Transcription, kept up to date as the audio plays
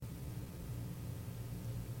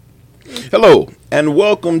Hello, and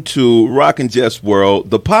welcome to Rock and Jess World,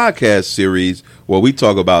 the podcast series where we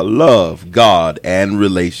talk about love, God, and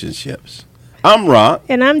relationships. I'm Rock.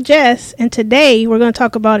 And I'm Jess, and today we're going to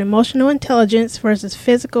talk about emotional intelligence versus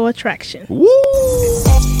physical attraction. Woo!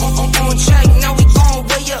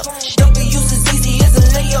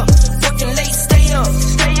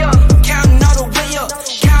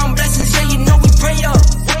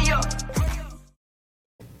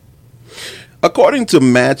 According to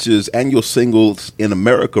Match's annual Singles in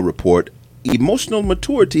America report, emotional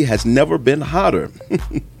maturity has never been hotter.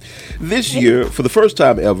 This year, for the first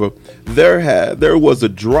time ever, there was a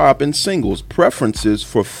drop in singles preferences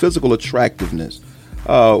for physical attractiveness,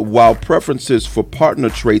 while preferences for partner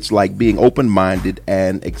traits like being open-minded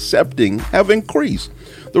and accepting have increased.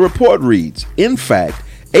 The report reads, in fact,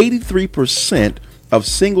 83% of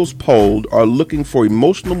singles polled are looking for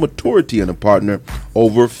emotional maturity in a partner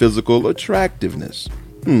over physical attractiveness.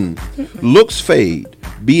 Looks fade.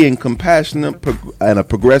 Being compassionate and a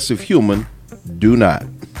progressive human do not.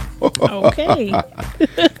 Okay.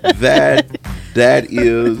 That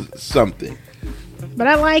is something. But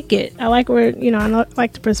I like it. I like I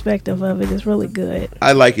like the perspective of it. It's really good.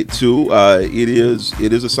 I like it too. It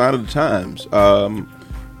is a sign of the times.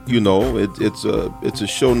 It's a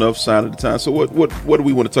show enough sign of the time. So what do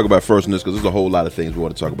we want to talk about first in this? Because there's a whole lot of things we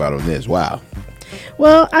want to talk about on this. Wow.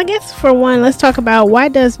 Well, I guess for one, let's talk about why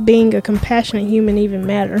does being a compassionate human even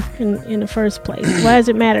matter in the first place? Why does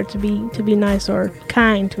it matter to be nice or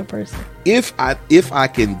kind to a person? If I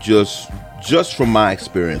can just from my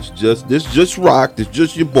experience, just Rock, this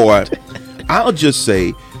just your boy, I'll just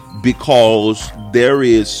say because there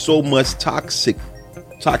is so much toxicity,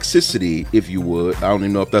 if you would. I don't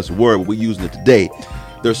even know if that's a word, but we're using it today.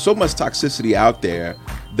 There's so much toxicity out there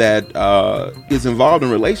that is involved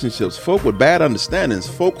in relationships. Folk with bad understandings,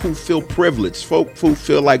 folk who feel privileged, folk who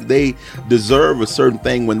feel like they deserve a certain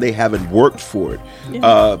thing when they haven't worked for it.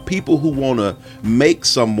 Yeah. People who want to make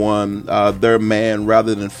someone their man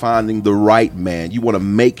rather than finding the right man. You want to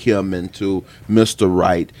make him into Mr.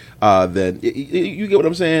 Right. Then you get what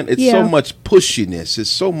I'm saying? It's so much pushiness. It's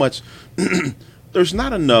so much. There's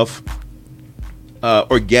not enough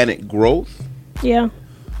organic growth. Yeah.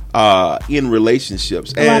 In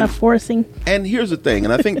relationships. A lot of forcing. And here's the thing,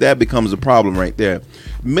 and I think that becomes a problem right there.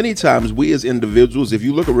 Many times we as individuals, if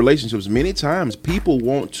you look at relationships, many times people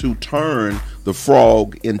want to turn the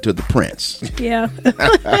frog into the prince. Yeah.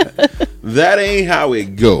 That ain't how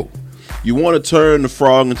it go. You want to turn the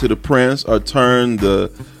frog into the prince or turn the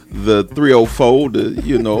 304,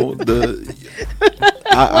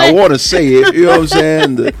 I want to say it, you know what I'm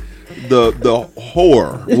saying? The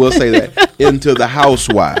whore, we'll say that, into the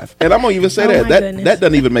housewife. And I'm going to even say that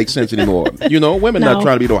doesn't even make sense anymore. Women not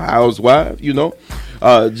trying to be no housewife,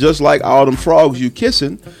 just like all them frogs you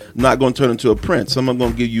kissing, not going to turn into a prince. Someone's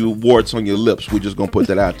going to give you warts on your lips. We're just going to put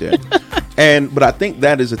that out there. But I think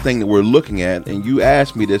that is the thing that we're looking at. And you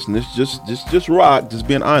asked me this, and it's just Rock, just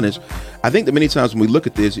being honest. I think that many times when we look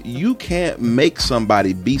at this, you can't make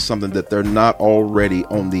somebody be something that they're not already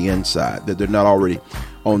on the inside, That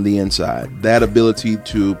ability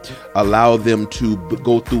to allow them to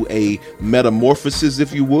go through a metamorphosis,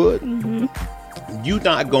 if you would. Mm-hmm. You're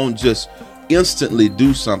not going to just instantly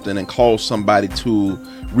do something and cause somebody to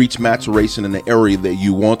reach maturation in the area that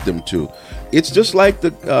you want them to. It's just like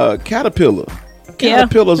the caterpillar.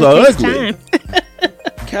 Caterpillars are ugly.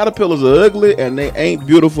 Caterpillars are ugly and they ain't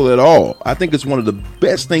beautiful at all. I think it's one of the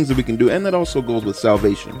best things that we can do. And that also goes with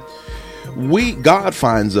salvation. God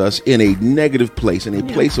finds us in a negative place, in a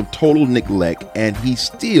place of total neglect, and he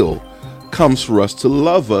still comes for us to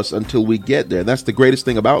love us until we get there. That's the greatest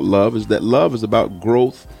thing about love, is that love is about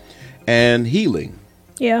growth and healing.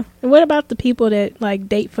 Yeah. And what about the people that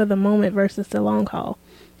date for the moment versus the long haul?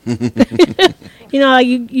 You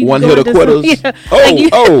one hit quitters. Yeah,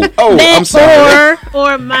 I'm sorry.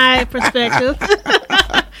 Or my perspective.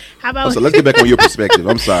 How about so let's get back on your perspective.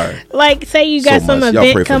 I'm sorry. Say you got some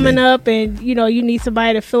event coming up and you need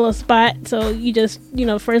somebody to fill a spot, so you just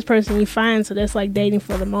first person you find, so that's like dating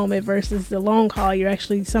for the moment versus the long haul. You're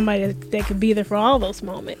actually somebody that could be there for all those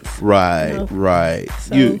moments. Right.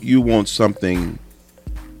 So, you want something.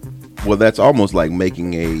 Well, that's almost like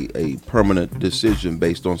making a permanent decision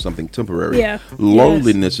based on something temporary. Yeah.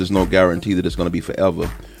 Loneliness is no guarantee that it's going to be forever.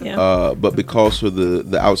 Yeah. But because of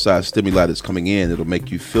the outside stimuli that's coming in, it'll make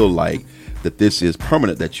you feel like that this is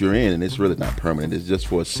permanent that you're in, and it's really not permanent. It's just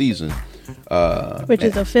for a season. Which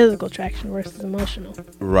is a physical attraction versus emotional.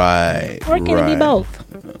 Right. Or can it be both?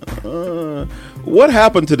 What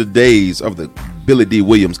happened to the days of the Billy D.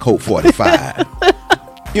 Williams Colt 45?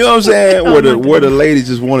 You know what I'm saying? Where the ladies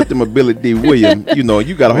just wanted them a Billy D. Williams. You know,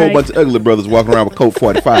 you got a whole bunch of ugly brothers walking around with Colt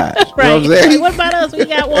 45s. Right. You know what I'm saying? What about us? We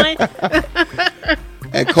got one.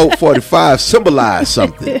 And Colt 45 symbolized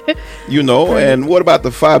something. You know, and what about the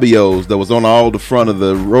Fabios that was on all the front of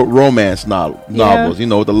the romance novels? Yeah. You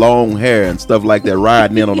know, with the long hair and stuff like that,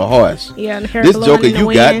 riding in on a horse. Yeah, and the hair this joker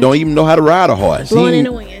you got don't even know how to ride a horse. Blowing in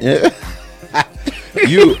the wind. Yeah.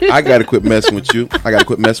 I gotta quit messing with you.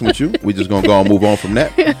 We just gonna go and move on from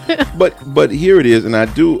that. But here it is, and I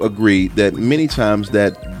do agree that many times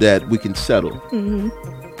that we can settle.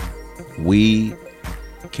 Mm-hmm. We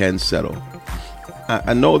can settle.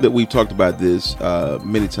 I know that we've talked about this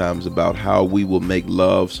many times about how we will make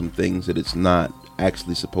love some things that it's not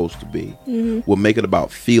actually supposed to be. Mm-hmm. We'll make it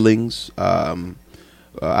about feelings. I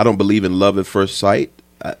don't believe in love at first sight.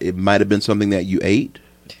 It might have been something that you ate.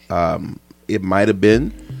 It might have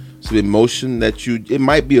been some emotion it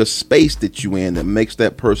might be a space that you in that makes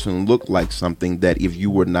that person look like something that if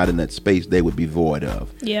you were not in that space, they would be void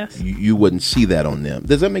of. Yes. You wouldn't see that on them.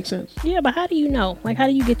 Does that make sense? Yeah, but how do you know? Like, how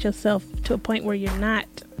do you get yourself to a point where you're not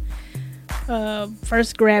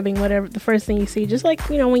first grabbing whatever the first thing you see? Just like,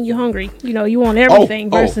 you know, when you're hungry, you know, you want everything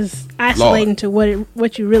versus isolating Lord. To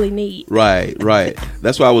what you really need. Right.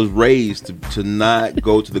 That's why I was raised to not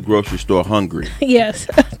go to the grocery store hungry. Yes,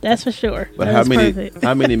 that's for sure. But how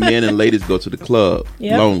many men and ladies go to the club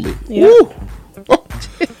lonely? Yep. Woo! Oh,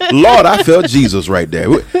 Lord, I felt Jesus right there.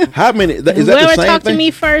 How many? Is that the same Whoever talk thing? To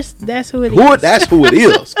me first, that's who it is. That's who it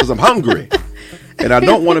is, because I'm hungry. And I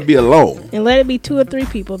don't want to be alone. And let it be 2 or 3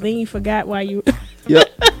 people. Then you forgot why you. Yep.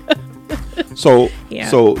 So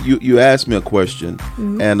you asked me a question,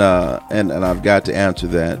 mm-hmm. and I've got to answer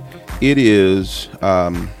that. It is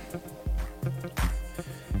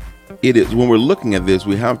when we're looking at this,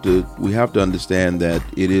 we have to understand that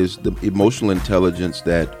it is the emotional intelligence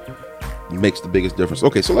that makes the biggest difference.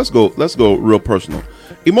 Okay, so let's go real personal.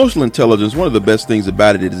 Emotional intelligence, one of the best things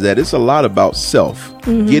about it is that it's a lot about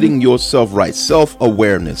getting yourself right,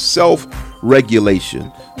 self-awareness, self-regulation,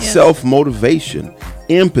 self-motivation,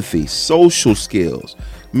 empathy, social skills.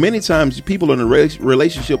 Many times people are in a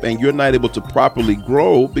relationship and you're not able to properly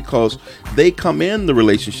grow because they come in the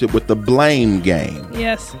relationship with the blame game.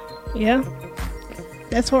 Yes. Yeah.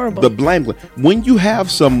 That's horrible. The blame. When you have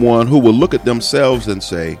someone who will look at themselves and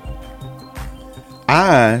say,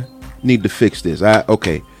 I need to fix this. I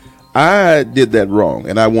did that wrong,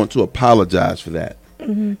 and I want to apologize for that.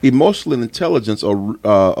 Mm-hmm. Emotional intelligence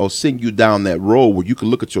will send you down that road where you can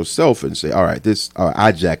look at yourself and say, all right,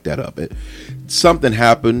 I jacked that up. Something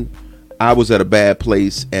happened. I was at a bad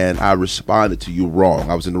place, and I responded to you wrong.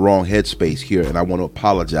 I was in the wrong headspace here, and I want to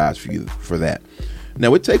apologize for you for that.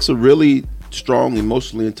 Now, it takes a really strong,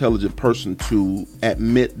 emotionally intelligent person to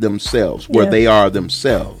admit themselves where they are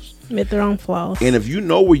themselves. Admit their own flaws. And if you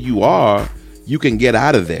know where you are, you can get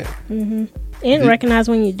out of there. Mm-hmm. And recognize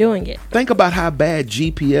when you're doing it. Think about how bad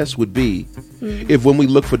GPS would be if when we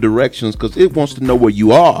look for directions, because it wants to know where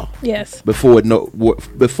you are. Yes. Before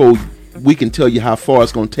we can tell you how far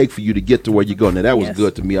it's going to take for you to get to where you're going. Now, that was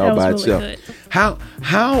good to me all by itself. Really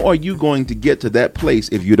how are you going to get to that place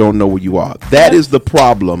if you don't know where you are? That is the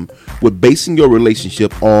problem with basing your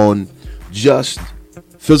relationship on just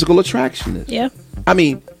physical attraction. Yeah. I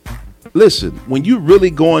mean, listen, when you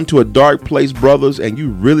really go into a dark place, brothers, and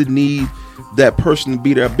you really need that person to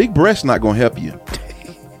be there, big breasts not going to help you.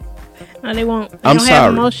 No, they won't. They don't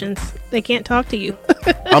have emotions. They can't talk to you.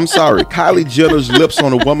 I'm sorry. Kylie Jenner's lips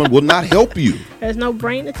on a woman will not help you. There's no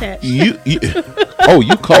brain attached. You cold.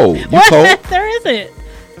 You cold? There isn't.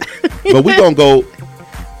 But we're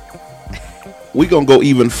gonna go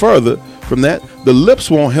even further from that. The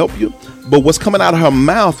lips won't help you, but what's coming out of her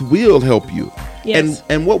mouth will help you. Yes.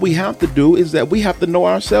 And what we have to do is that we have to know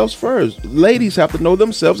ourselves first. Ladies have to know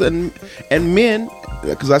themselves, and men,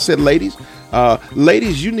 because I said ladies,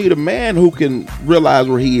 you need a man who can realize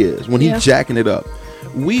where he is when he's jacking it up.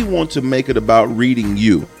 We want to make it about reading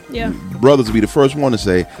you. Yeah. Brothers will be the first one to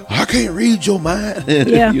say, I can't read your mind.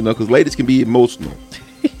 Yeah. You know, because ladies can be emotional.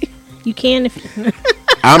 You can if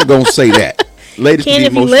I'm going to say that. Ladies can be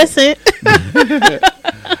if emotional. You listen.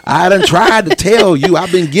 I done tried to tell you.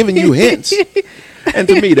 I've been giving you hints. And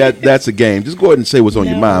to me, that's a game. Just go ahead and say what's on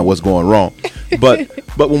your mind, what's going wrong. But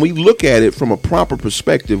when we look at it from a proper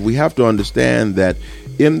perspective, we have to understand that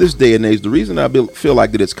in this day and age, the reason I feel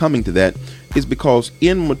like that it's coming to that is because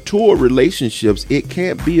in mature relationships, it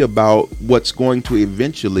can't be about what's going to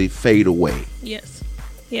eventually fade away. Yes.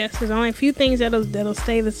 There's only a few things that'll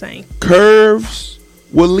stay the same. Curves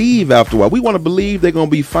will leave after a while. We want to believe they're going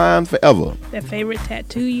to be fine forever. That favorite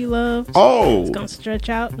tattoo you love. Oh. It's going to stretch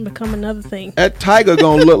out and become another thing. That tiger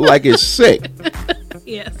going to look like it's sick.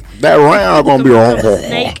 Yes. That round gonna be a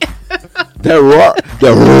snake. That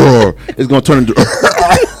roar is gonna turn into.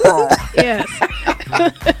 Yes.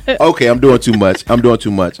 Okay, I'm doing too much.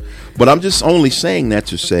 But I'm just only saying that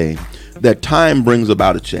to say that time brings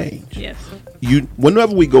about a change. Yes.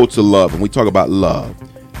 Whenever we go to love and we talk about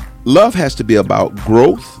love has to be about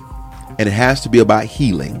growth and it has to be about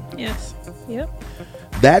healing. Yes. Yep.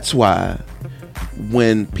 That's why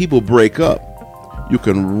when people break up, you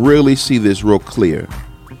can really see this real clear.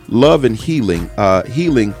 Love and healing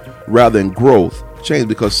rather than growth change,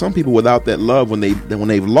 because some people without that love, when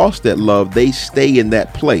they've lost that love, they stay in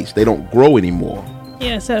that place. They don't grow anymore.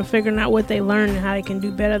 Yeah, instead of figuring out what they learned and how they can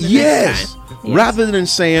do better the next time. Yes. Rather than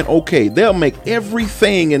saying, okay, they'll make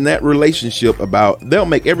everything in that relationship they'll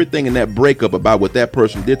make everything in that breakup about what that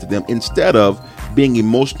person did to them, instead of being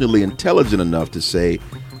emotionally intelligent enough to say,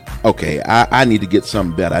 okay, I need to get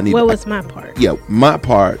something better. What was my part? Yeah, my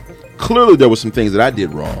part. Clearly there were some things that I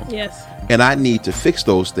did wrong. Yes. And I need to fix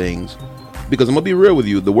those things. Because I'm going to be real with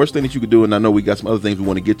you, the worst thing that you could do, and I know we got some other things we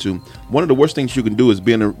want to get to, one of the worst things you can do is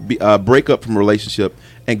break up from a relationship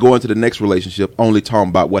and go into the next relationship only talking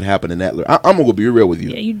about what happened in that. I'm going to be real with you.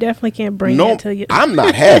 Yeah, you definitely can't bring that to you. I'm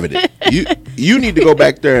not having it. You need to go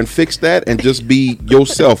back there and fix that and just be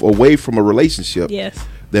yourself away from a relationship. Yes.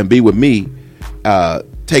 Than be with me,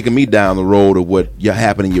 taking me down the road of what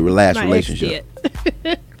happened in your last relationship.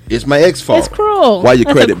 It's my ex fault. It's cruel. Why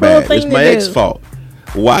your credit bad? It's my ex fault.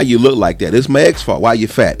 Why you look like that? It's my ex fault. Why you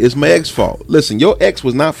fat? It's my ex fault. Listen, your ex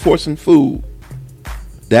was not forcing food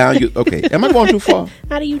down you. Okay, am I going too far?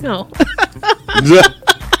 How do you know?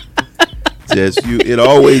 Just you. It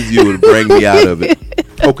always you would bring me out of it.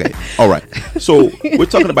 Okay, all right. So we're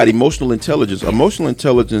talking about emotional intelligence. Emotional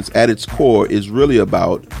intelligence at its core is really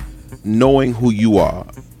about knowing who you are,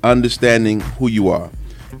 understanding who you are.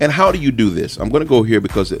 And how do you do this? I'm going to go here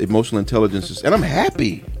because emotional intelligence is, and I'm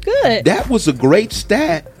happy. Good. That was a great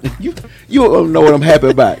stat. You don't know what I'm happy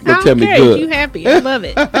about. Don't tell me good. You happy? I love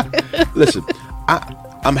it. Listen,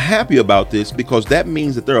 I'm happy about this because that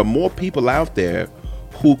means that there are more people out there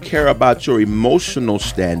who care about your emotional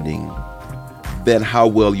standing than how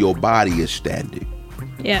well your body is standing.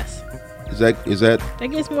 Yes. Is that? That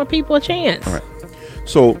gives more people a chance. All right.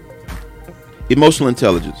 So, emotional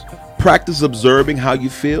intelligence. Practice observing how you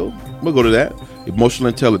feel. We'll go to that. Emotional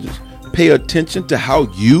intelligence. Pay attention to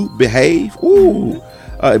how you behave. Ooh.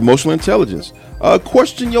 Emotional intelligence.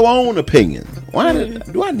 Question your own opinion.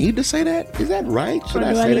 Do I need to say that? Is that right? Should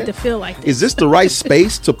I say that? Do I need to feel like this? Is this the right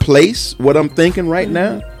space to place what I'm thinking right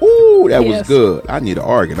now? Ooh, that was good. I need an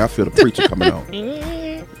organ. I feel the preacher coming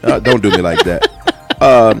on. Don't do me like that.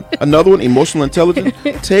 Another one, emotional intelligence.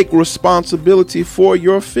 Take responsibility for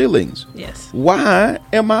your feelings. Yes. Why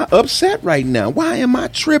am I upset right now? Why am I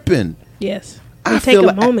tripping? Yes. I feel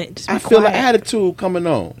a moment. I feel an attitude coming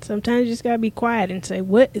on. Sometimes you just gotta be quiet and say,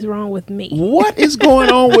 "What is wrong with me? What is going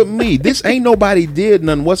on with me? This ain't nobody did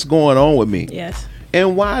nothing. What's going on with me?" Yes.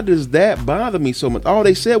 And why does that bother me so much? All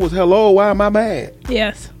they said was, "Hello, why am I mad?"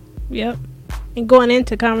 Yes. Yep. And going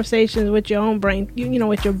into conversations with your own brain, you know,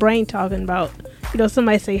 with your brain talking about. You know,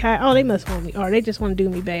 somebody say hi. Oh, they must want me, or they just want to do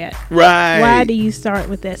me bad. Right. Why do you start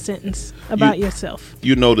with that sentence about yourself?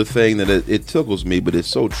 You know, the thing that it tickles me, but it's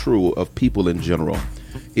so true of people in general,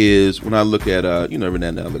 is when I look at, every now and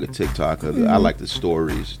then I look at TikTok. I like the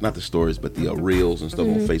stories, not the stories, but the reels and stuff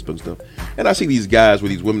on Facebook and stuff. And I see these guys where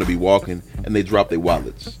these women will be walking and they drop their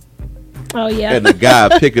wallets. Oh, yeah. And the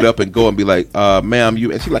guy pick it up and go and be like, ma'am,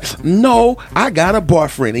 you. And she's like, no, I got a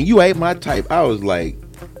boyfriend and you ain't my type. I was like,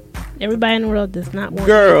 everybody in the world does not want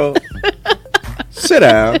girl, sit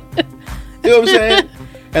down. You know what I'm saying?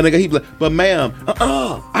 And he be like, but ma'am,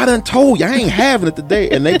 I done told you I ain't having it today.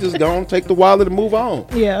 And they just go and take the wallet and move on.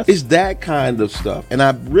 Yeah. It's that kind of stuff. And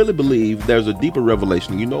I really believe there's a deeper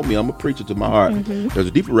revelation. You know me, I'm a preacher to my heart. Mm-hmm. There's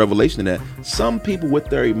a deeper revelation in that. Some people with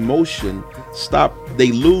their emotion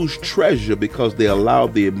they lose treasure because they allow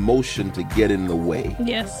the emotion to get in the way.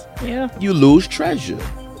 Yes. Yeah. You lose treasure.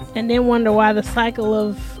 And then wonder why the cycle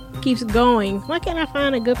of keeps going. Why can't I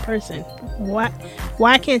find a good person?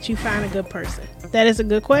 Why can't you find a good person? That is a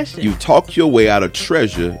good question. You talk your way out of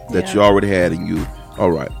treasure that you already had in you.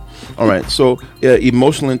 All right. So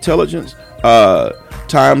emotional intelligence,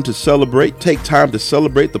 time to celebrate. Take time to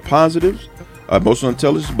celebrate the positives. Emotional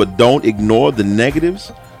intelligence, but don't ignore the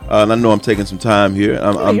negatives. And I know I'm taking some time here.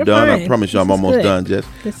 I'm done. Fine. I promise you I'm almost done, Jess.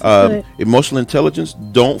 Emotional intelligence,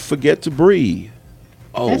 don't forget to breathe.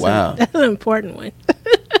 Oh, wow. That's an important one.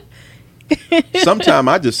 Sometimes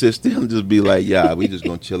I just sit still and just be like, yeah, we just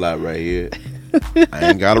going to chill out right here. I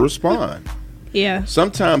ain't got to respond. Yeah.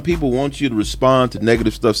 Sometimes people want you to respond to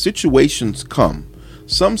negative stuff. Situations come.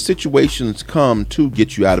 some situations come to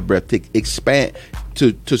get you out of breath, to expand,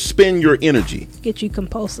 to spend your energy, get you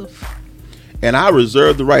compulsive. And I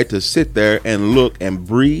reserve the right to sit there and look and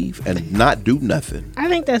breathe and not do nothing. I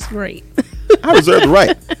think that's great. I reserve the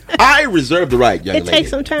right. I reserve the right, young lady. It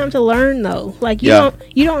takes some time to learn, though. Like, you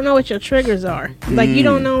don't know what your triggers are. Like, you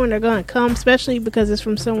don't know when they're going to come, especially because it's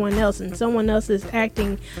from someone else, and someone else is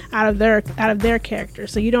acting out of their character.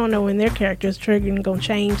 So you don't know when their character's trigger is going to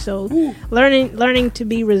change. So learning to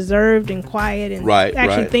be reserved and quiet and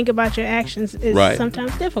actually think about your actions is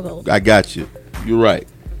sometimes difficult. I got you. You're right.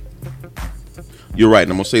 You're right.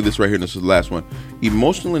 And I'm going to say this right here, and this is the last one.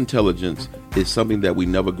 Emotional intelligence is something that we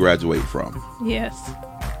never graduate from. Yes.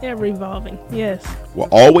 Ever evolving. Yes. We're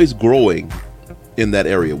always growing in that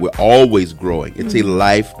area. We're always growing. It's a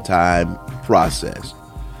lifetime process.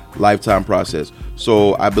 Lifetime process.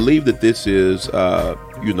 So I believe that this is,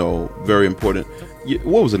 very important.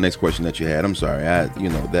 What was the next question that you had? I'm sorry.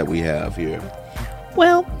 That we have here.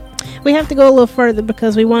 Well, we have to go a little further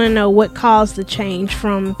because we want to know what caused the change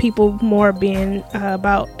from people more being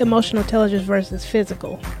about emotional intelligence versus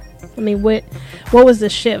physical. I mean, what was the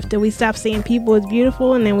shift? Did we stop seeing people as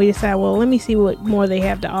beautiful and then we decide, well, let me see what more they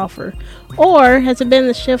have to offer? Or has it been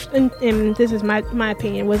the shift, and this is my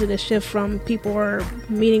opinion, was it a shift from people are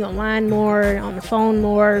meeting online more, on the phone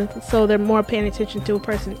more, so they're more paying attention to a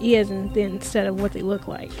person is instead of what they look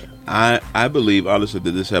like? I believe, honestly,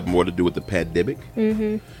 that this had more to do with the pandemic.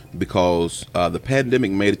 Because the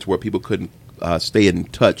pandemic made it to where people couldn't stay in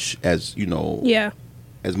touch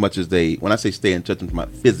as much as they, when I say stay in touch, I'm talking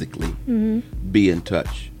about physically be in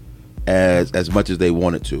touch as much as they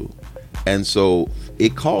wanted to. And so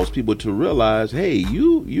it caused people to realize, hey,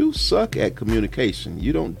 you suck at communication.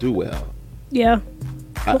 You don't do well. Yeah.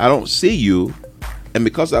 I don't see you. And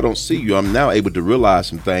because I don't see you, I'm now able to realize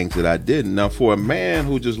some things that I didn't. Now, for a man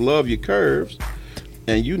who just loves your curves,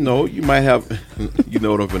 and you might have, you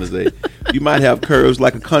know what I'm going to say, you might have curves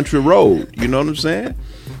like a country road. You know what I'm saying?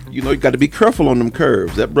 You got to be careful on them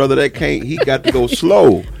curves. That brother he got to go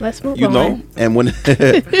slow. Let's move on. And when you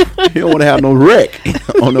don't want to have no wreck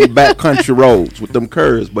on them back country roads with them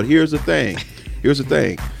curves. But here's the thing.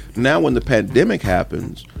 Now when the pandemic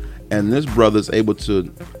happens and this brother's able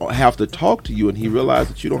to have to talk to you and he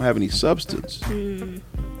realizes that you don't have any substance.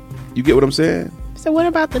 You get what I'm saying? So what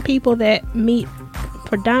about the people that meet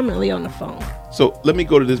predominantly on the phone? So let me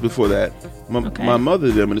go to this before that. My mother,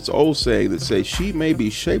 and it's an old saying that says she may be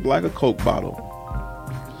shaped like a Coke bottle,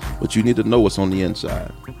 but you need to know what's on the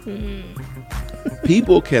inside.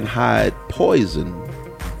 People can hide poison,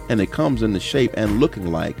 and it comes in the shape and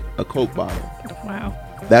looking like a Coke bottle. Wow.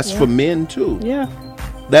 That's for men too. Yeah.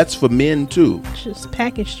 That's for men too. Just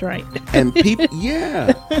packaged right. And people,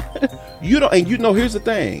 yeah. Here's the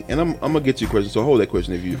thing, and I'm gonna get you a question. So hold that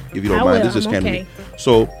question if you don't mind. This just came to me.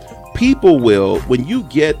 So people will, when you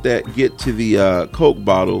get to the Coke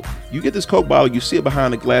bottle, you get this Coke bottle, you see it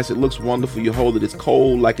behind the glass, it looks wonderful, you hold it, it's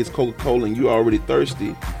cold like it's Coca-Cola, and you're already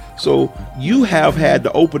thirsty. So you have had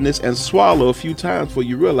to open this and swallow a few times before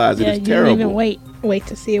you realize that it's terrible. You didn't even wait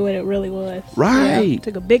to see what it really was. Right. Yeah,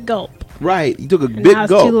 took a big gulp. Right. You took a big gulp. Now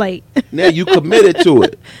it's too late. Now you committed to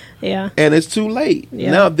it. Yeah. And it's too late.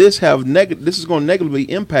 Yeah. Now this is going to negatively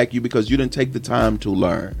impact you because you didn't take the time to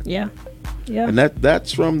learn. Yeah. Yeah. And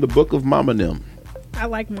that's from the book of Mama Nim. I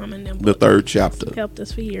like Mama Nim. The 3rd chapter. It's helped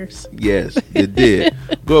us for years. Yes, it did.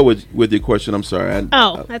 Go with your question. I'm sorry.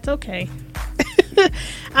 That's okay.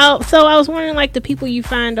 So I was wondering, like, the people you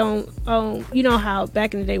find on how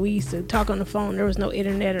back in the day we used to talk on the phone. There was no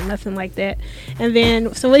internet or nothing like that. And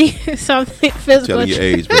then something physical. Tell your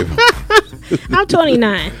age, baby. I'm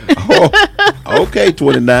 29. Oh, okay,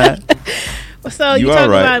 29. So you talk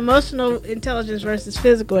about emotional intelligence versus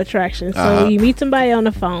physical attraction. So you meet somebody on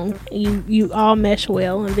the phone, you all mesh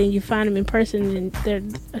well, and then you find them in person, and their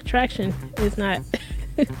attraction is not.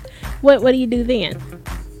 What do you do then?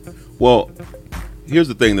 Well, here's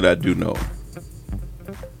the thing that I do know.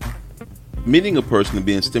 Meeting a person and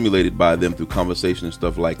being stimulated by them through conversation and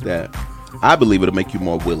stuff like that, I believe it'll make you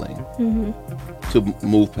more willing to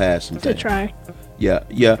move past some things. To try.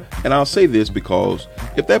 Yeah. And I'll say this because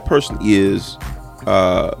if that person is,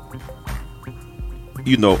 a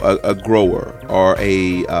grower or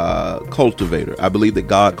a cultivator, I believe that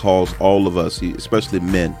God calls all of us, especially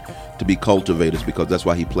men, to be cultivators because that's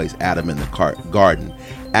why he placed Adam in the garden.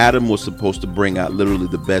 Adam was supposed to bring out literally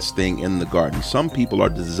the best thing in the garden. Some people are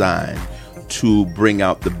designed to bring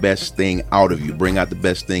out the best thing out of you, bring out the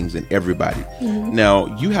best things in everybody. Now,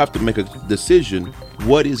 you have to make a decision,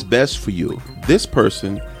 what is best for you? This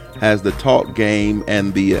person has the talk game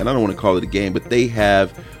and I don't want to call it a game, but they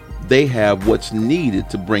have they have what's needed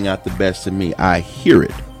to bring out the best in me. I hear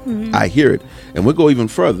it. I hear it. And we'll go even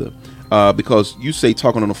further because you say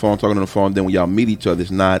talking on the phone, then when y'all meet each other,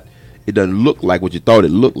 it doesn't look like what you thought it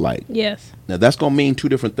looked like. Yes. Now, that's going to mean two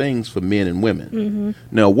different things for men and women.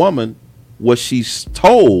 Now, a woman, what she's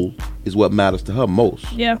told is what matters to her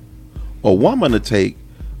most. Yeah. A woman will take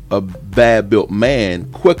a bad-built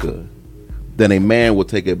man quicker than a man will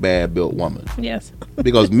take a bad-built woman. Yes.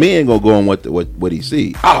 Because men going to go on what he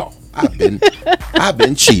sees. Oh, I've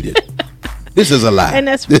been cheated. This is a lie. And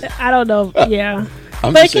that's, I don't know. Yeah.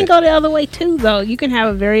 But it can go the other way too, though. You can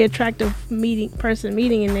have a very attractive person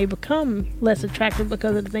meeting, and they become less attractive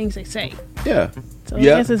because of the things they say. Yeah. So I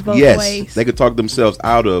guess it's both ways. They could talk themselves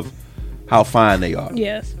out of how fine they are.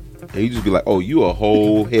 Yes. And you just be like, "Oh, you a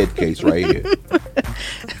whole head case right here.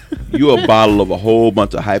 You a bottle of a whole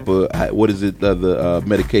bunch of what is it? The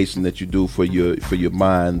medication that you do for your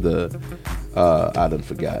mind. I done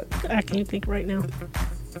forgot. I can't think right now.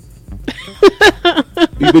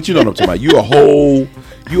 But you know what I'm talking about. You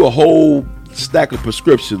a whole stack of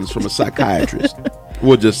prescriptions from a psychiatrist.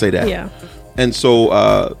 We'll just say that. Yeah. And so,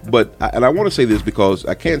 I want to say this because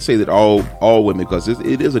I can't say that all women, because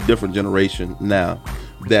it is a different generation now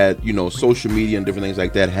that, social media and different things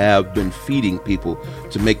like that have been feeding people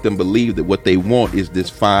to make them believe that what they want is this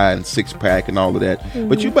fine six-pack and all of that.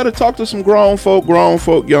 But you better talk to some grown folk,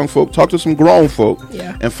 young folk, talk to some grown folk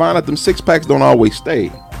and find out them six-packs don't always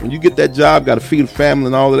stay. When you get that job, got to feed a family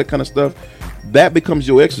and all of that kind of stuff, that becomes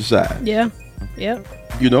your exercise. Yeah. Yep.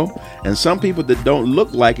 And some people that don't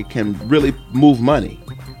look like it can really move money.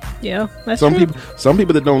 Yeah, that's true. Some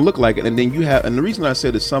people that don't look like it, and then and the reason I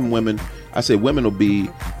said is women will be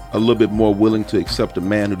a little bit more willing to accept a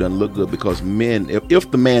man who doesn't look good, because men,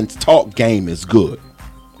 if the man's talk game is good,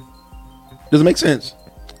 does it make sense?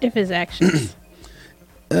 If his actions.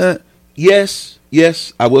 Yes,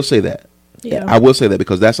 I will say that. Yeah, I will say that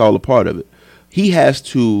because that's all a part of it. He has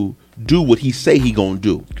to do what he say he gonna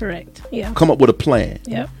do. Correct. Yeah. Come up with a plan.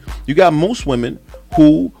 Yep. You got most women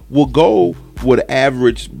who will go with an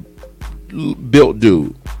average built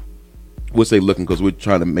dude. We'll say looking, because we're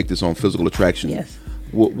trying to make this on physical attraction. Yes.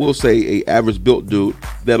 We'll say a average built dude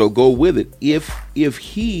that'll go with it if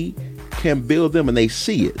he can build them and they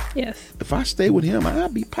see it. Yes. If I stay with him, I'll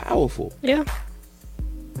be powerful. Yeah.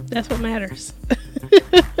 That's what matters.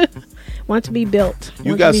 Want to be built.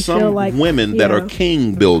 You got some women that are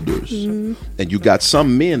king builders, and you got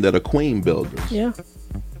some men that are queen builders. Yeah.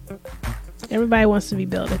 Everybody wants to be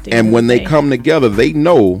built at the end. And when they come together, they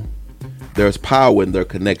know there's power in their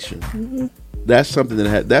connection. That's something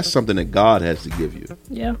that God has to give you.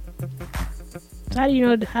 Yeah. So how do you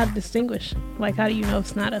know how to distinguish? Like, how do you know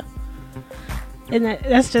it's not a? And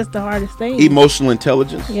that's just the hardest thing. Emotional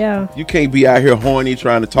intelligence. Yeah. You can't be out here horny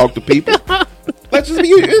trying to talk to people.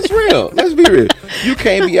 It's real. Let's be real. You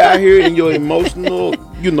can't be out here in your emotional,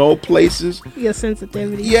 places. Your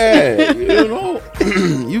sensitivity. Yeah,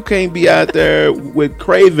 you can't be out there with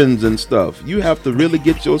cravings and stuff. You have to really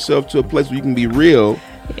get yourself to a place where you can be real.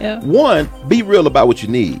 Yeah. One, be real about what you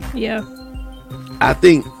need. Yeah. I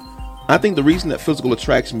think the reason that physical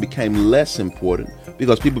attraction became less important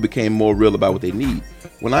because people became more real about what they need.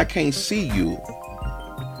 When I can't see you,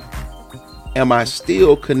 am I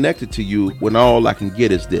still connected to you when all I can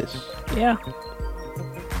get is this? Yeah.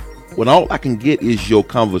 When all I can get is your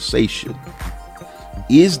conversation,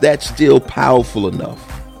 is that still powerful enough?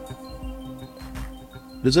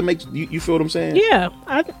 Does it make you feel what I'm saying? Yeah.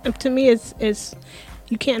 To me, it's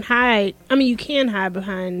you can't hide. I mean, you can hide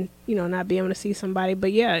behind, not being able to see somebody.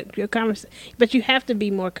 But yeah, but you have to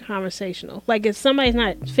be more conversational. Like, if somebody's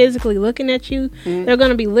not physically looking at you, they're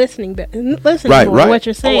going to be listening more to what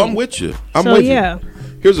you're saying. Oh, I'm with you. I'm with you.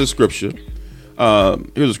 Here's a scripture.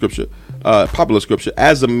 Popular scripture.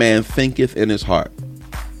 As a man thinketh in his heart,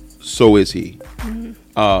 so is he.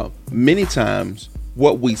 Many times,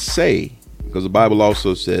 what we say, because the Bible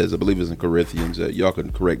also says, I believe it's in Corinthians, y'all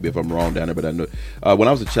can correct me if I'm wrong down there, but I know when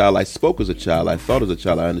I was a child, I spoke as a child, I thought as a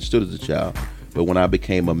child, I understood as a child, but when I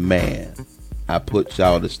became a man, I put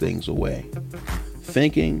childish things away.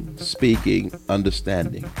 Thinking, speaking,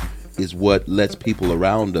 understanding is what lets people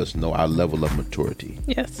around us know our level of maturity.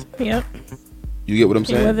 Yes. Yep. You get what I'm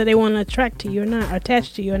saying? And whether they want to attract to you or not,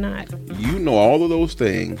 attach to you or not. You know all of those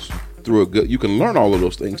things you can learn all of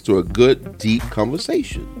those things through a good, deep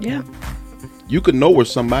conversation. Yeah. You can know where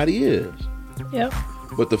somebody is. Yep.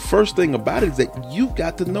 But the first thing about it is that you've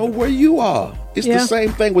got to know where you are. It's the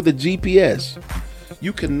same thing with the GPS.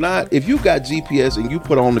 You cannot, if you got GPS and you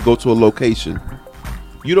put on to go to a location,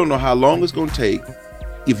 you don't know how long it's going to take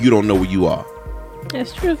if you don't know where you are.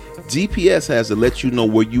 That's true. GPS has to let you know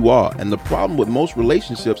where you are. And the problem with most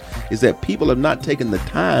relationships is that people have not taken the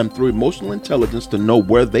time through emotional intelligence to know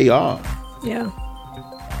where they are. Yeah.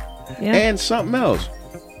 And something else.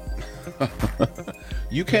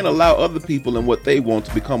 You can't allow other people and what they want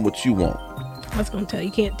to become what you want. I was going to tell you,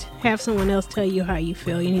 you can't have someone else tell you how you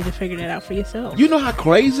feel. You need to figure that out for yourself. You know how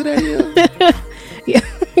crazy that is? Yeah.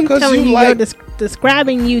 Telling you,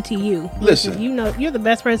 describing you to you. Listen. You know, you're the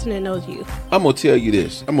best person that knows you. I'm going to tell you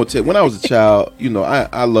this. When I was a child, you know,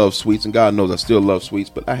 I love sweets, and God knows I still love sweets,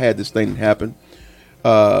 but I had this thing happen.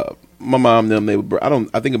 My mom, them,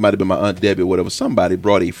 I think it might have been my Aunt Debbie or whatever. Somebody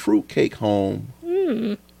brought a fruit cake home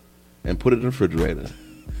and put it in the refrigerator.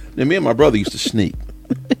 Then me and my brother used to sneak.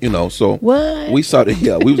 You know, so what? We started,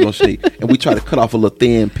 we was gonna sneak, and we tried to cut off a little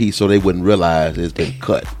thin piece so they wouldn't realize it's been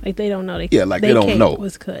cut. Like they don't know. They don't know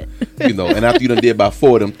was cut. You know, and after you done did about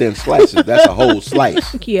 4 of them thin slices, that's a whole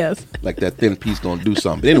slice. Yes. Like that thin piece gonna do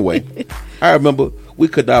something. But anyway, I remember we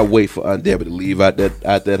could not wait for Aunt Debbie to leave out that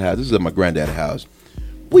house. This is at my granddad's house.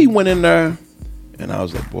 We went in there, and I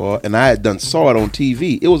was like, boy, and I had saw it on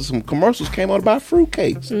TV. It was some commercials came out about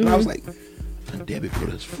fruitcakes, and I was like, Aunt Debbie put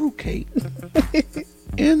us fruitcake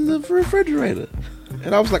in the refrigerator.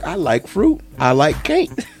 And I was like, I like fruit. I like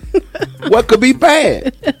cake. What could be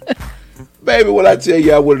bad? Baby, when I tell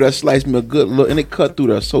you I would have sliced me a good look, and it cut through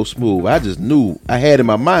there so smooth. I just knew. I had in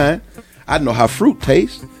my mind, I know how fruit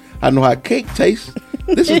tastes. I know how cake tastes.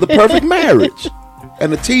 This is the perfect marriage.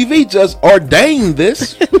 And the TV just ordained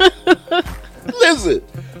this. Listen,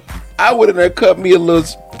 I would have there cut me a little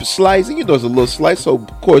slice. You know it's a little slice. So,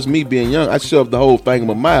 of course, me being young, I shoved the whole thing in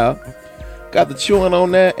my mouth. Got the chewing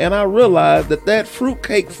on that, and I realized that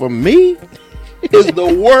fruitcake for me is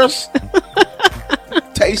the worst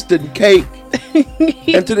tasting cake.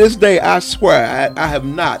 And to this day, I swear, I have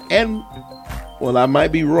not. And, well, I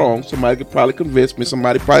might be wrong. Somebody could probably convince me.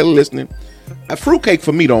 Somebody probably listening. A fruitcake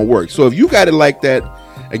for me don't work. So if you got it like that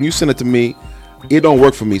and you send it to me, it don't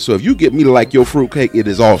work for me. So if you get me to like your fruitcake, it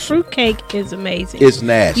is awesome. Fruitcake is amazing. It's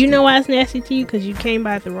nasty. You know why it's nasty to you? Because you came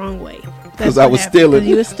by it the wrong way. Because I was stealing.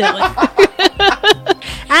 You were stealing.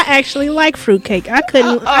 I actually like fruitcake.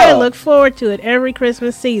 I look forward to it every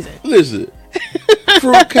Christmas season. Listen,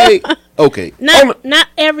 fruitcake. Okay, not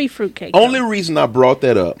every fruitcake. Only reason I brought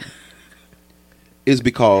that up is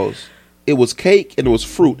because it was cake and it was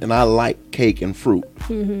fruit, and I like cake and fruit.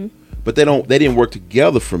 Mm-hmm. But they didn't work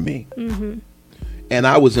together for me. Mm-hmm. And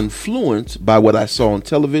I was influenced by what I saw on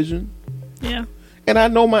television. Yeah. And I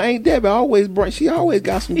know my Aunt Debbie she always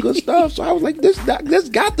got some good stuff. So I was like, this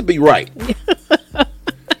got to be right.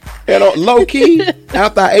 And low key,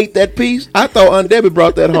 after I ate that piece, I thought Aunt Debbie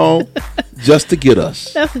brought that home just to get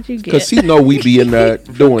us. That's what you get. Because she know we be in there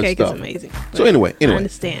doing cake stuff. Is amazing. So anyway, I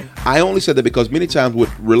understand. I only said that because many times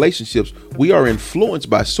with relationships, we are influenced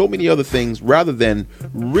by so many other things rather than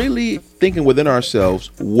really thinking within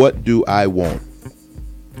ourselves, what do I want?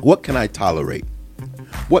 What can I tolerate?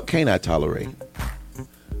 What can't I tolerate?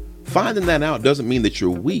 Finding that out doesn't mean that you're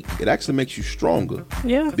weak. It actually makes you stronger.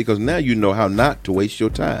 Yeah. Because now you know how not to waste your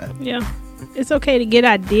time. Yeah. It's okay to get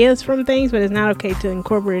ideas from things, but it's not okay to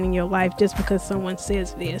incorporate it in your life just because someone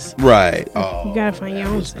says this. Right. Oh, you gotta find your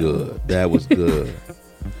own stuff. Good. That was good.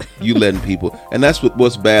 You letting people, and that's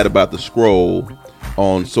what's bad about the scroll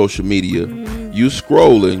on social media. Mm-hmm. You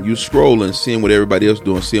scrolling, seeing what everybody else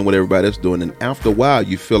doing, and after a while,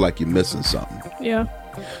 you feel like you're missing something. Yeah.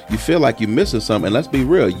 You feel like you're missing something, and let's be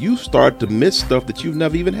real, you start to miss stuff that you've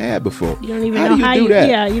never even had before. You don't even know how you do that.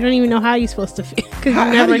 Yeah, you don't even know how you're supposed to feel because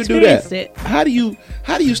you never experienced it. How do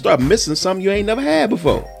you start missing something you ain't never had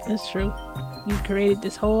before? That's true. You created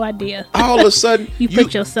this whole idea. All of a sudden, you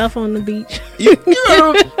put yourself on the beach. You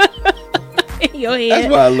know, in your head.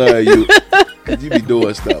 That's why I love you, because you be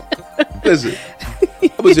doing stuff. Listen, I'm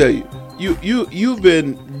gonna tell you, you've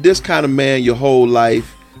been this kind of man your whole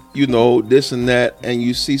life. You know, this and that, and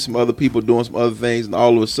you see some other people doing some other things, and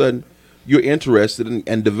all of a sudden, you're interested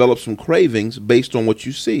and develop some cravings based on what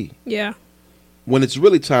you see. Yeah. When it's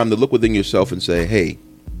really time to look within yourself and say, hey,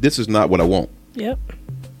 this is not what I want. Yep.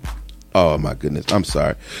 Oh, my goodness. I'm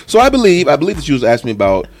sorry. So I believe that you was asking me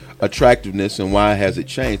about attractiveness and why has it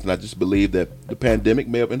changed, and I just believe that the pandemic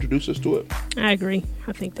may have introduced us to it. I agree.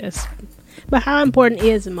 I think that's... But how important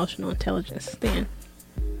is emotional intelligence then?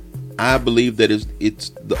 I believe that it's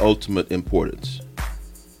the ultimate importance.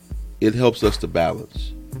 It helps us to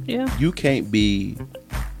balance. Yeah. You can't be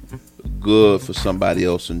good for somebody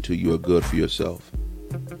else until you are good for yourself.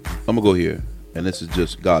 I'm going to go here, and this is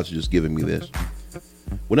just, God's just giving me this.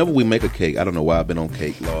 Whenever we make a cake, I don't know why I've been on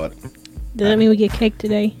cake, Lord. Does that mean we get cake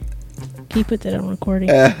today? Can you put that on recording?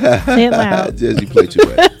 Say it loud. Jesse, you play too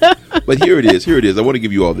much. But here it is. I want to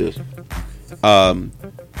give you all this.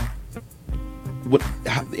 What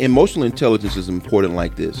emotional intelligence is important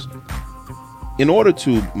like this. In order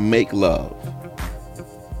to make love,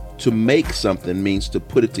 to make something means to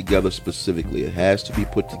put it together specifically. It has to be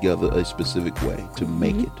put together a specific way to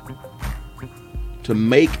make it. To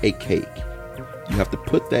make a cake, you have to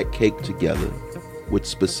put that cake together with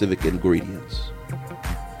specific ingredients.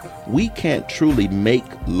 We can't truly make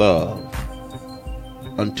love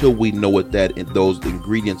until we know what those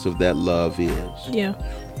ingredients of that love is. Yeah.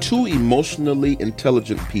 Two emotionally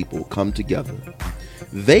intelligent people come together.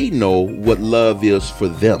 They know what love is for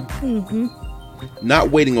them.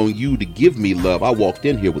 Not waiting on you to give me love. I walked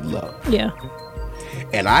in here with love. Yeah.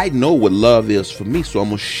 And I know what love is for me, so I'm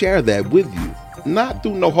going to share that with you. Not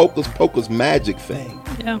through no hocus pocus magic thing.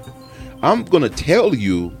 Yeah. I'm going to tell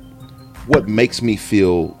you what makes me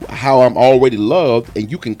feel, how I'm already loved,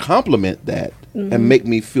 and you can complement that and make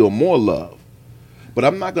me feel more loved. But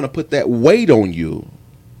I'm not going to put that weight on you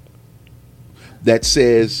that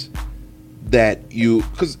says that you,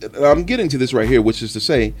 because I'm getting to this right here, which is to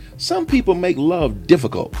say, some people make love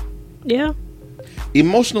difficult. Yeah.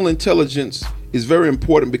 Emotional intelligence is very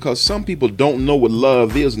important because some people don't know what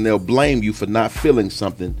love is, and they'll blame you for not feeling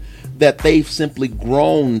something that they've simply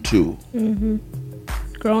grown to.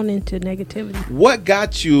 Grown into negativity. What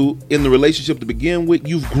got you in the relationship to begin with?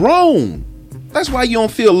 You've grown. That's why you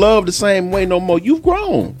don't feel love the same way no more. You've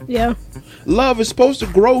grown. Yeah. Love is supposed to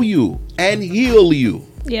grow you and heal you.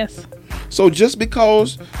 Yes. So just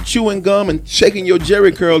because chewing gum and shaking your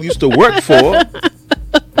Jerry curl used to work for,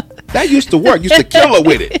 that used to work. Used to kill her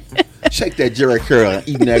with it. Shake that Jerry curl and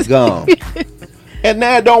eating that gum. And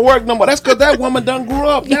now it don't work no more. That's because that woman done grew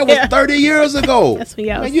up. That was 30 years ago. That's when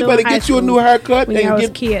y'all was you better get you a new haircut. When y'all was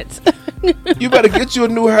kids. You better get you a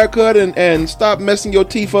new haircut and stop messing your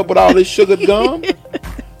teeth up with all this sugared gum.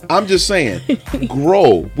 I'm just saying,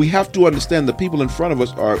 grow. We have to understand the people in front of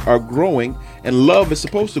us are growing, and love is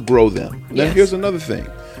supposed to grow them. Now, here's another thing.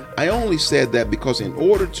 I only said that because in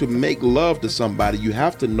order to make love to somebody, you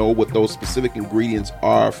have to know what those specific ingredients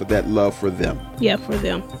are for that love for them. Yeah, for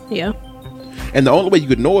them. Yeah. And the only way you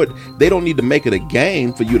could know it, they don't need to make it a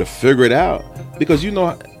game for you to figure it out. Because, you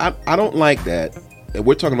know, I don't like that. And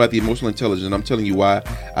we're talking about the emotional intelligence. And I'm telling you why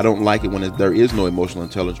I don't like it when there is no emotional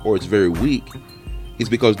intelligence or it's very weak. It's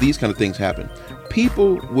because these kind of things happen.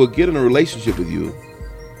 People will get in a relationship with you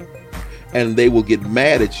and they will get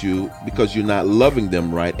mad at you because you're not loving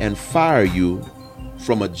them right and fire you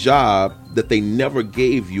from a job that they never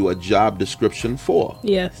gave you a job description for.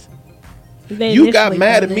 Yes. You got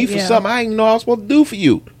mad at me for something I didn't know I was supposed to do for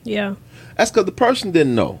you. Yeah. That's because the person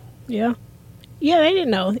didn't know. Yeah. Yeah, they didn't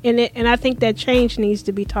know. And I think that change needs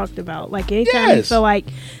to be talked about. Like, anytime you feel like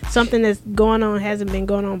something that's going on hasn't been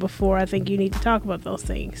going on before, I think you need to talk about those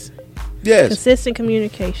things. Yes. Consistent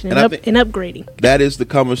communication and upgrading. That is the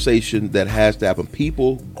conversation that has to happen.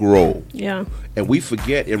 People grow. Yeah. And we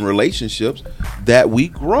forget in relationships that we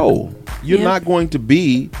grow. You're not going to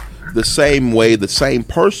be the same way, the same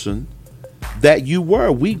person that you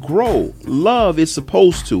were. We grow. Love is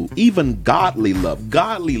supposed to, even godly love,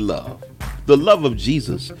 the love of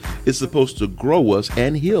Jesus is supposed to grow us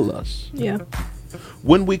and heal us. Yeah.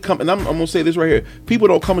 When we come, and I'm going to say this right here, people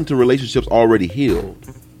don't come into relationships already healed.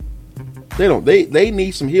 They don't. They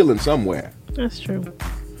need some healing somewhere. That's true.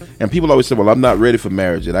 And people always say, well, I'm not ready for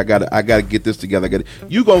marriage yet. I gotta get this together.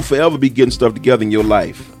 You're going to forever be getting stuff together in your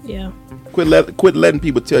life. Yeah. Quit letting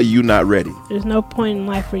people tell you you're not ready. There's no point in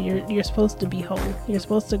life where you're supposed to be whole. You're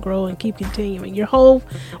supposed to grow and keep continuing. You're whole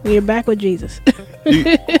when you're back with Jesus.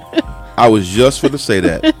 I was just going to say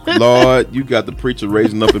that. Lord, you got the preacher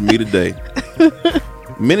raising up in me today.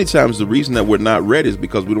 Many times the reason that we're not ready is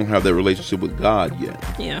because we don't have that relationship with God yet.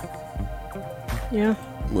 Yeah. Yeah.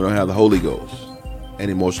 We don't have the Holy Ghost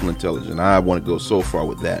and emotional intelligence. I want to go so far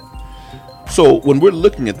with that. So when we're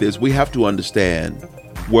looking at this, we have to understand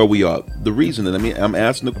where we are. The reason that I'm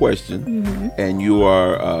asking the question, and you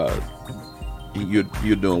are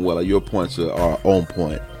you're doing well. Your points are on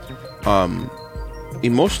point.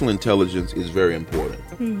 Emotional intelligence is very important.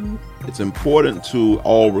 It's important to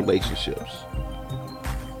all relationships.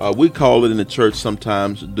 We call it in the church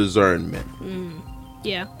sometimes discernment.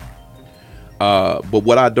 Yeah. But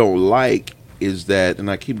what I don't like is that, and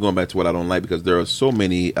I keep going back to what I don't like because there are so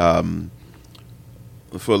many,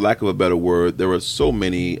 for lack of a better word, there are so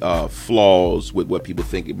many flaws with what people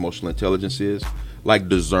think emotional intelligence is, like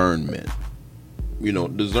discernment. You know,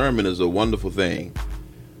 discernment is a wonderful thing,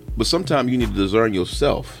 but sometimes you need to discern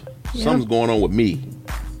yourself. Yeah. Something's going on with me.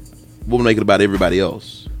 We'll make it about everybody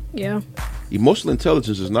else. Yeah. Emotional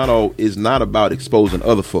intelligence is not about exposing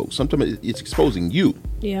other folks. Sometimes it's exposing you.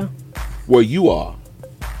 Yeah. where you are,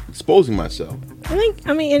 exposing myself.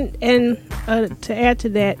 I mean, and to add to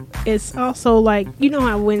that, it's also like, you know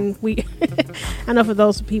how when we, I know for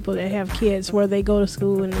those people that have kids where they go to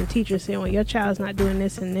school and the teacher say, well, your child's not doing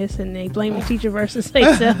this, and they blame the teacher versus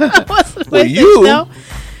themselves. Well,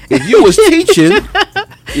 if you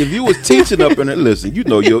was teaching up in it, listen, you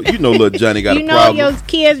know little Johnny got a problem. You know your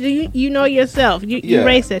kids, you know yourself. You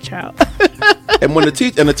raised that child. And when the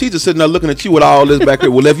teacher sitting there looking at you with all this back here,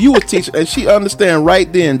 well, if you was teaching, and she understand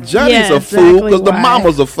right then, Johnny's a fool because the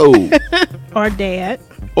mama's a fool, or dad,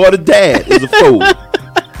 or the dad is a fool.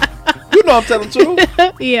 You know I'm telling the truth.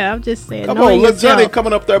 Yeah, I'm just saying. Come on, let Johnny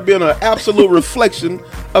coming up there being an absolute reflection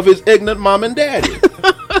of his ignorant mom and daddy.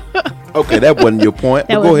 Okay, that wasn't your point.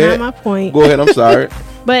 That was not my point. Go ahead. I'm sorry.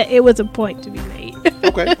 But it was a point to be made.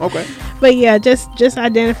 Okay. But yeah, just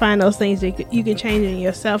identifying those things that you can change in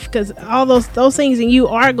yourself, because all those things in you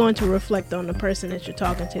are going to reflect on the person that you're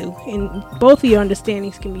talking to, and both of your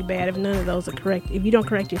understandings can be bad if none of those are correct. If you don't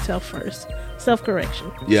correct yourself first,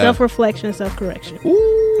 self-correction, self-reflection, self-correction.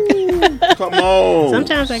 Ooh, come on.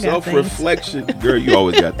 Sometimes I got self-reflection, girl. You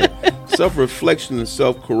always got that. Self-reflection and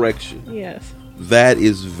self-correction. Yes, that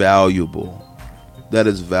is valuable. That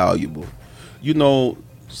is valuable. You know,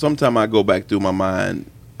 sometimes I go back through my mind,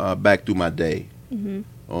 back through my day,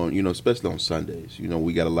 on, especially on Sundays.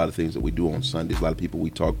 We got a lot of things that we do on Sundays, a lot of people we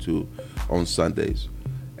talk to on Sundays.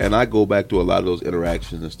 And I go back to a lot of those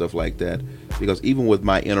interactions and stuff like that, because even with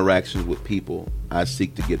my interactions with people, I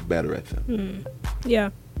seek to get better at them. Yeah.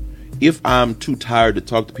 If I'm too tired to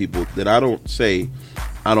talk to people, then I don't say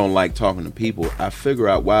I don't like talking to people. I figure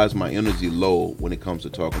out, why is my energy low when it comes to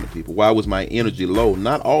talking to people? Why was my energy low?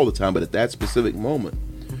 Not all the time, but at that specific moment.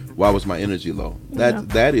 Why was my energy low?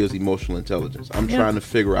 That is emotional intelligence. I'm trying to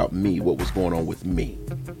figure out me, what was going on with me.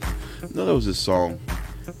 No, there was this song.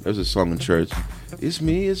 There was a song in church. It's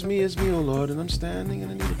me, oh Lord, and I'm standing in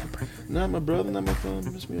the need of prayer. Not my brother, not my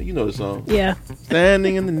father, it's me. You know the song. Yeah.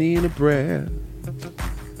 Standing in the need of prayer.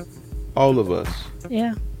 All of us.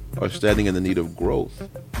 Yeah. Are standing in the need of growth.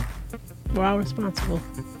 We're all responsible.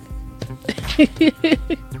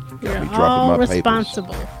 You're all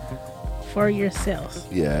responsible for yourself.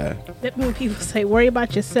 Yeah. That when people say, worry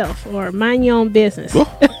about yourself or mind your own business.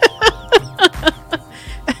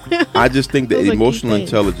 I just think that emotional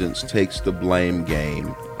intelligence takes the blame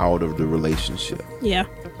game out of the relationship. Yeah.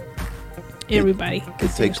 Everybody.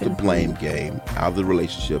 It takes the blame game out of the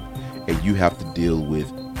relationship, and you have to deal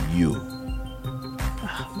with you.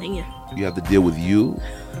 Oh, man. You have to deal with you,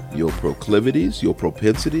 your proclivities, your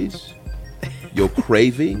propensities, your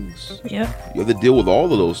cravings. Yeah. You have to deal with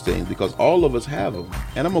all of those things, because all of us have them.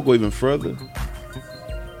 And I'm going to go even further.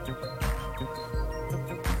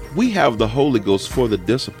 We have the Holy Ghost for the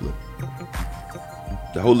discipline.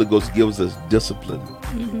 The Holy Ghost gives us discipline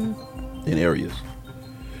in areas.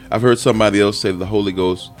 I've heard somebody else say that the Holy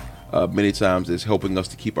Ghost many times is helping us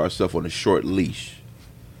to keep ourselves on a short leash.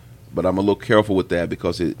 But I'm a little careful with that,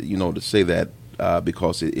 because to say that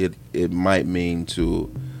because it might mean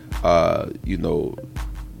to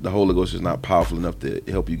the Holy Ghost is not powerful enough to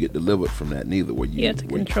help you get delivered from that neither.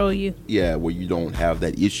 Control you. Yeah, where you don't have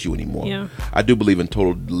that issue anymore. Yeah. I do believe in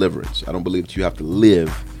total deliverance. I don't believe that you have to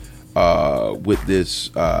live with this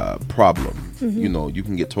problem. You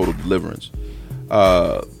can get total deliverance.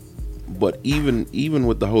 But even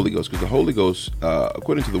with the Holy Ghost, because the Holy Ghost,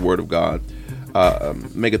 according to the Word of God,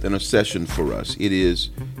 maketh intercession for us. It is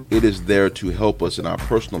there to help us in our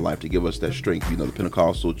personal life, to give us that strength. The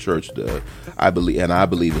Pentecostal church, I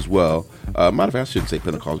believe as well. Matter of fact, I shouldn't say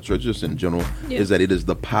Pentecostal church, just in general, is that it is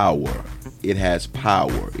the power. It has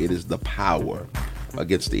power. It is the power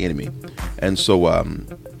against the enemy. And so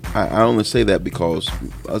I only say that because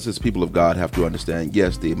us as people of God have to understand,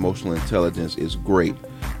 yes, the emotional intelligence is great,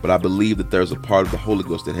 but I believe that there's a part of the Holy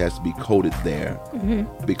Ghost that has to be coded there,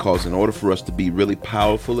 because in order for us to be really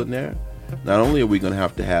powerful in there, not only are we going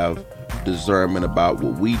to have discernment about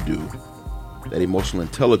what we do, that emotional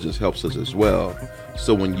intelligence helps us as well.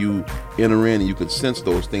 So when you enter in and you can sense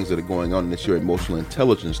those things that are going on, and it's your emotional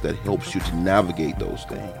intelligence that helps you to navigate those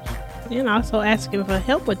things. And also asking for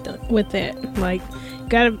help with that. Like,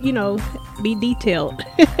 gotta, be detailed.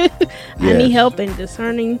 Yes. I need help in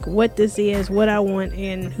discerning what this is, what I want,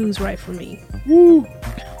 and who's right for me. Woo.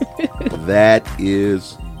 That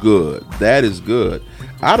is good. That is good.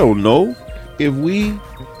 I don't know. We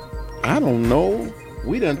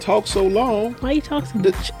done talked so long. Why you talk so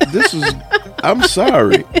much? I'm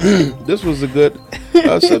sorry. This was a good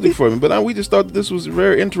subject for me. But we just thought that this was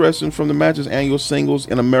very interesting from the Mattress Annual Singles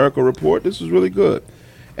in America report. This was really good.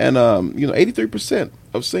 And, 83%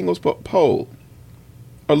 of singles polled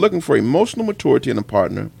are looking for emotional maturity in a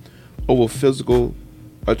partner over physical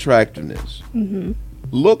attractiveness. Mm-hmm.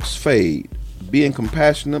 Looks fade. Being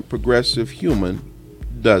compassionate, progressive, human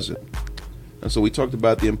doesn't. And so we talked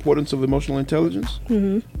about the importance of emotional intelligence.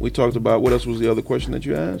 Mm-hmm. We talked about, what else was the other question that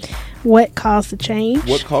you asked? What caused the change?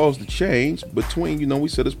 What caused the change between, we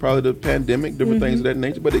said it's probably the pandemic, different things of that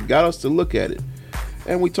nature, but it got us to look at it.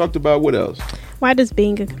 And we talked about what else? Why does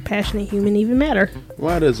being a compassionate human even matter?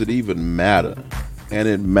 Why does it even matter? And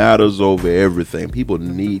it matters over everything. People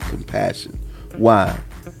need compassion. Why?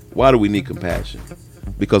 Why do we need compassion?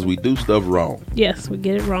 Because we do stuff wrong. Yes, we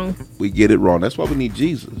get it wrong. We get it wrong. That's why we need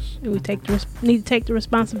Jesus. And we need to take the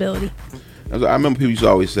responsibility. I remember people used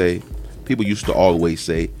to always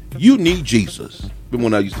say, you need Jesus. Remember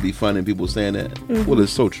when I used to be funny and people were saying that? Mm-hmm. Well,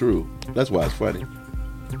 it's so true. That's why it's funny.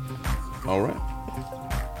 All right.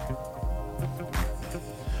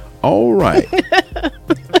 All right.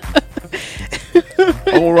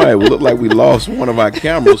 All right. We look like we lost one of our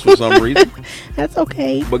cameras for some reason. That's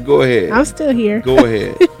okay. But go ahead. I'm still here. Go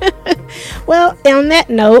ahead. Well, on that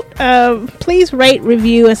note, please rate,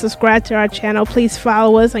 review, and subscribe to our channel. Please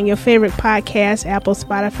follow us on your favorite podcast, Apple,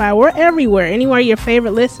 Spotify. We're everywhere. Anywhere your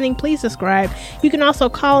favorite listening, please subscribe. You can also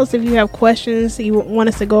call us if you have questions, you want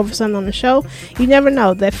us to go over something on the show. You never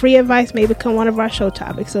know. That free advice may become one of our show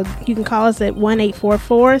topics. So you can call us at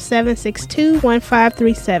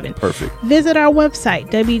 1-844-762-1537. Perfect. Visit our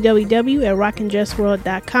website,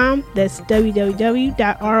 www.rockandjessworld.com. That's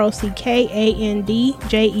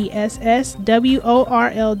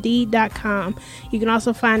www.rockandjessworld.com. You can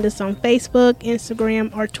also find us on Facebook,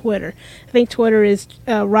 Instagram, or Twitter. I think Twitter is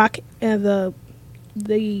rock the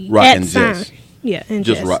Rock at and sign. Jess. Yeah, and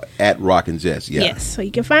just Jess. At Rock and Jess. Yeah. Yes, so you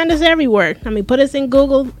can find us everywhere. I mean, put us in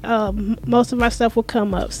Google. Most of our stuff will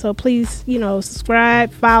come up. So please,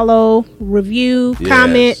 subscribe, follow, review,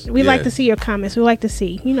 comment. We like to see your comments. We like to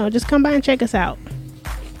see. Just come by and check us out.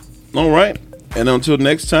 All right, and until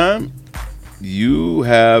next time, you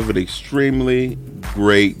have an extremely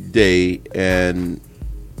great day, and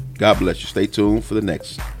God bless you. Stay tuned for the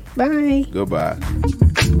next. Bye. Goodbye.